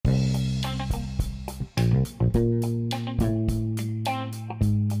And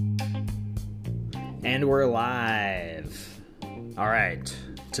we're live. All right.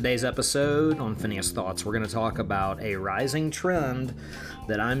 Today's episode on Phineas Thoughts, we're going to talk about a rising trend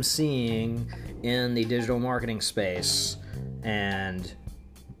that I'm seeing in the digital marketing space and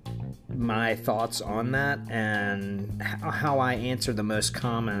my thoughts on that and how I answer the most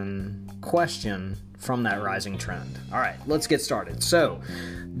common question from that rising trend. All right, let's get started. So,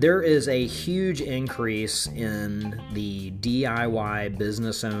 there is a huge increase in the DIY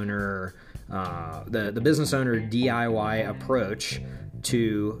business owner the business owner DIY approach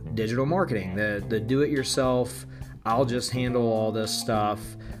to digital marketing, the do-it-yourself, I'll just handle all this stuff,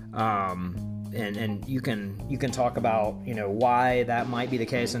 and you can talk about why that might be the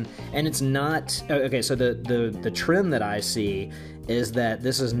case, and it's not okay. So the trend that I see is that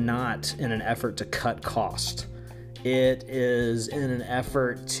this is not in an effort to cut cost. It is in an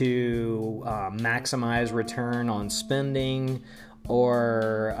effort to maximize return on spending,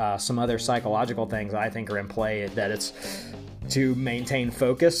 or some other psychological things I think are in play, that it's to maintain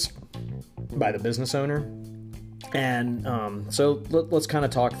focus by the business owner. And so let's kind of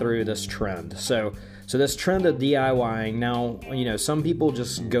talk through this trend. So this trend of DIYing, now, some people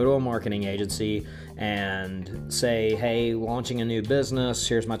just go to a marketing agency and say, hey, launching a new business,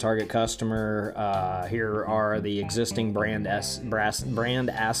 here's my target customer, here are the existing brand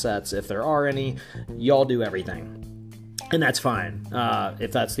assets, if there are any, y'all do everything. And that's fine.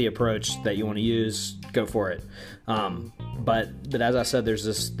 If that's the approach that you want to use, go for it. But as I said, there's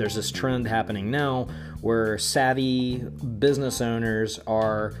this trend happening now where savvy business owners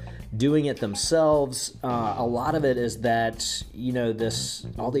are doing it themselves. A lot of it is that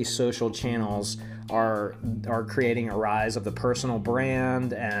all these social channels are creating a rise of the personal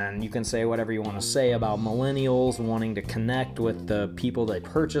brand, and you can say whatever you want to say about millennials wanting to connect with the people they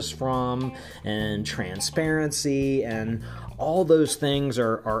purchase from, and transparency, and all those things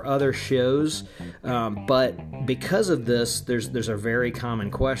are other shows. But because of this, there's a very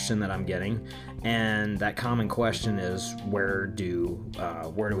common question that I'm getting, and that common question is, where do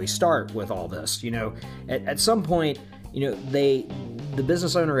we start with all this? At some point, the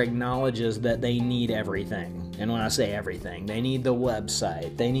business owner acknowledges that they need everything. And when I say everything, they need the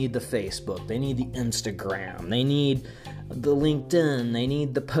website, they need the Facebook, they need the Instagram, they need the LinkedIn, they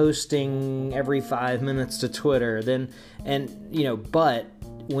need the posting every 5 minutes to Twitter. But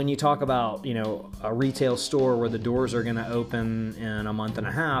when you talk about, a retail store where the doors are going to open in a month and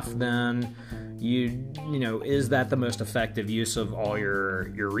a half, then is that the most effective use of all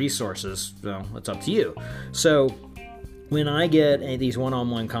your resources? Well, it's up to you. So when I get these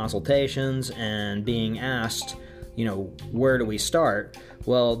one-on-one consultations and being asked, where do we start?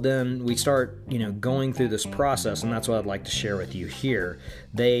 Well, then we start, going through this process, and that's what I'd like to share with you here.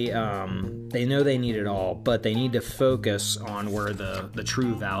 They know they need it all, but they need to focus on where the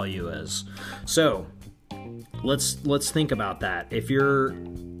true value is. So let's think about that. If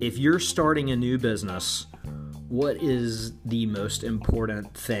you're starting a new business, what is the most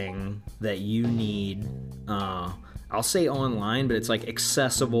important thing that you need? I'll say online, but it's like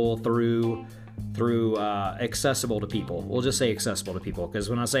accessible through accessible to people. We'll just say accessible to people, because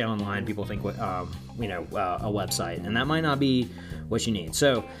when I say online, people think a website, and that might not be what you need.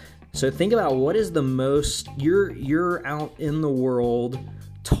 So think about what is the most, you're out in the world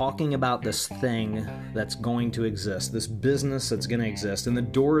talking about this thing that's going to exist, this business that's going to exist, and the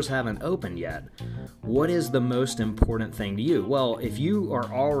doors haven't opened yet. What is the most important thing to you? Well, if you're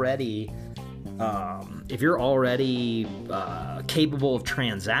already capable of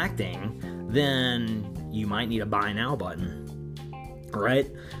transacting, then you might need a buy now button, right?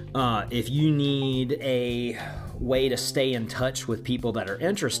 If you need a way to stay in touch with people that are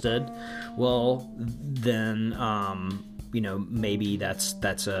interested, well, then maybe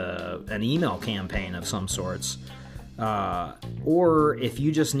that's an email campaign of some sorts. Or if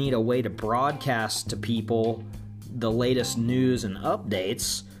you just need a way to broadcast to people the latest news and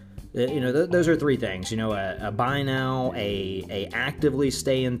updates, those are three things. A buy now, a actively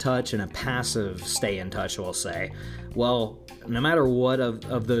stay in touch, and a passive stay in touch, we'll say. Well, no matter what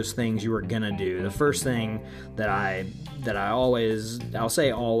of those things you are gonna do, the first thing that I'll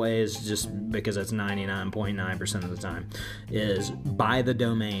say always, just because it's 99.9% of the time, is buy the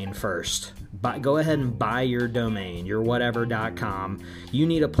domain first. Go ahead and buy your domain, your whatever.com. You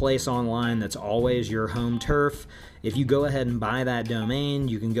need a place online that's always your home turf. If you go ahead and buy that domain,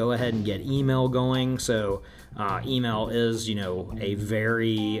 you can go ahead and get email going. So email is, a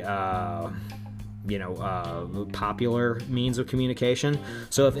very popular means of communication.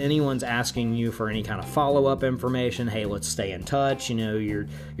 So if anyone's asking you for any kind of follow-up information, hey, let's stay in touch, you're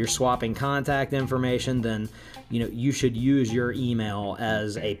swapping contact information, then you should use your email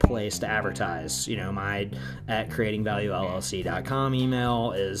as a place to advertise. My @creatingvaluellc.com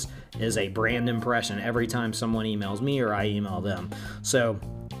email is a brand impression every time someone emails me or I email them. So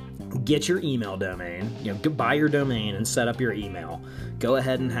get your email domain, buy your domain and set up your email. Go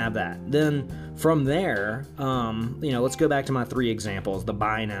ahead and have that. Then from there, let's go back to my 3 examples: the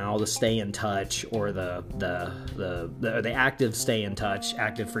buy now, the stay in touch, or the active stay in touch,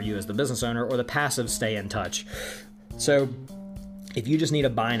 active for you as the business owner, or the passive stay in touch. So if you just need a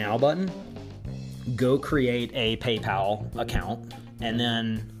buy now button, go create a PayPal account, and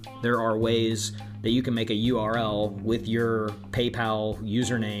then there are ways that you can make a URL with your PayPal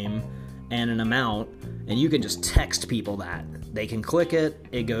username and an amount, and you can just text people that. They can click it,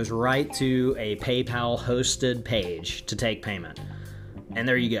 it goes right to a PayPal hosted page to take payment. And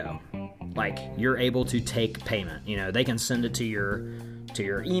there you go. You're able to take payment. They can send it to your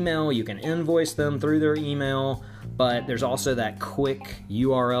email, you can invoice them through their email, but there's also that quick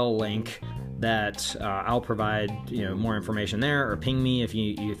URL link that I'll provide more information there, or ping me if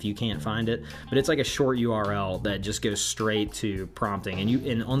you can't find it. But it's like a short URL that just goes straight to prompting,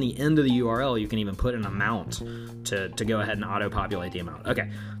 and on the end of the URL you can even put an amount to go ahead and auto-populate the amount. Okay,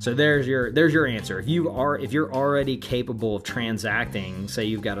 so there's your answer. If you're already capable of transacting, say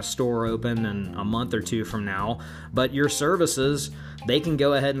you've got a store open in a month or 2 from now, but your services, they can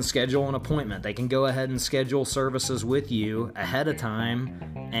go ahead and schedule an appointment. They can go ahead and schedule services with you ahead of time,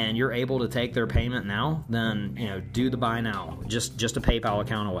 and you're able to take their payment now, then do the buy now, just a PayPal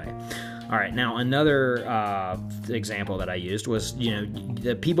account away. All right, now another example that I used was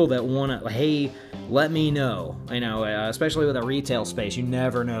the people that want to, hey, let me know, especially with a retail space, you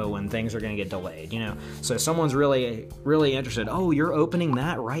never know when things are going to get delayed, so someone's really interested. Oh, you're opening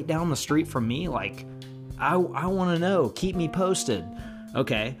that right down the street from me? I want to know, keep me posted.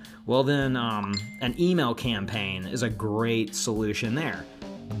 Okay, well then an email campaign is a great solution there.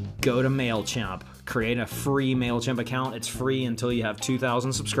 Go to MailChimp, create a free MailChimp account. It's free until you have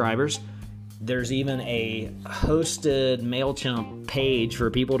 2,000 subscribers. There's even a hosted MailChimp page for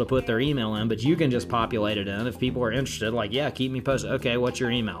people to put their email in, but you can just populate it in if people are interested. Keep me posted. Okay, what's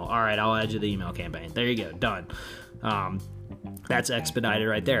your email? All right, I'll add you the email campaign. There you go, done. That's expedited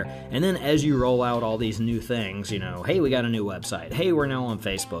right there. And then as you roll out all these new things, hey, we got a new website. Hey, we're now on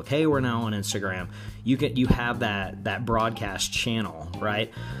Facebook. Hey, we're now on Instagram. You have that broadcast channel,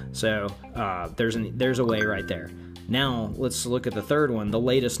 right? So there's a way right there. Now let's look at the third one, the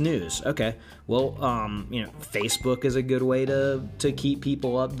latest news. Okay, well, Facebook is a good way to keep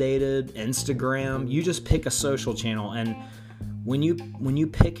people updated. Instagram, you just pick a social channel, and when you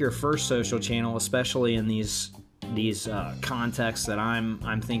pick your first social channel, especially in these contexts that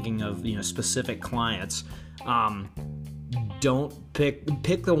I'm thinking of, specific clients, don't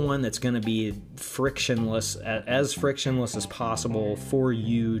pick the one that's going to be frictionless as possible for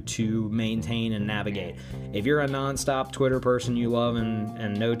you to maintain and navigate. If you're a nonstop Twitter person, you love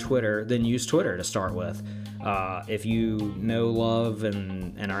and know Twitter, then use Twitter to start with. If you love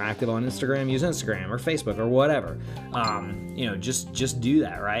and are active on Instagram, use Instagram or Facebook or whatever. Just do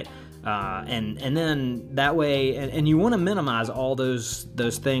that, right? And then that way, and you want to minimize all those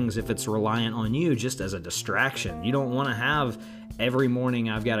things if it's reliant on you just as a distraction. You don't want to have every morning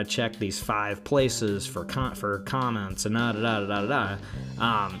I've got to check these 5 places for comments and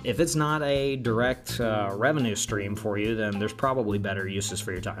if it's not a direct revenue stream for you, then there's probably better uses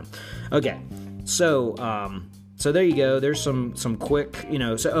for your time. Okay, so there you go. There's some quick,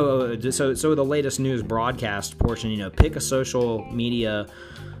 so the latest news broadcast portion, pick a social media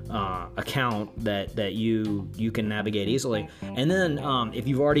account that you can navigate easily. And then if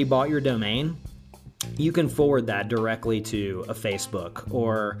you've already bought your domain, you can forward that directly to a Facebook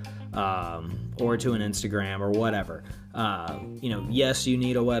or to an Instagram or whatever. Yes, you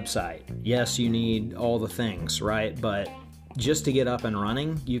need a website. Yes, you need all the things, right? But just to get up and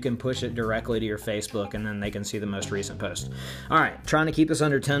running, you can push it directly to your Facebook, and then they can see the most recent post. All right, trying to keep this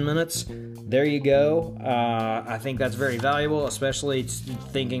under 10 minutes. There you go. I think that's very valuable, especially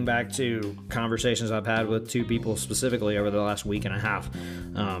thinking back to conversations I've had with 2 people specifically over the last week and a half.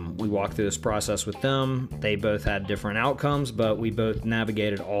 We walked through this process with them. They both had different outcomes, but we both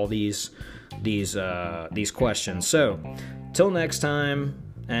navigated all these questions. So, till next time.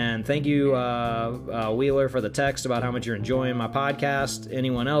 And thank you, Wheeler, for the text about how much you're enjoying my podcast.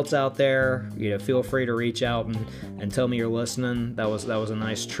 Anyone else out there, feel free to reach out and tell me you're listening. That was a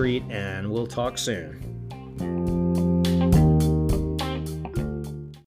nice treat, and we'll talk soon.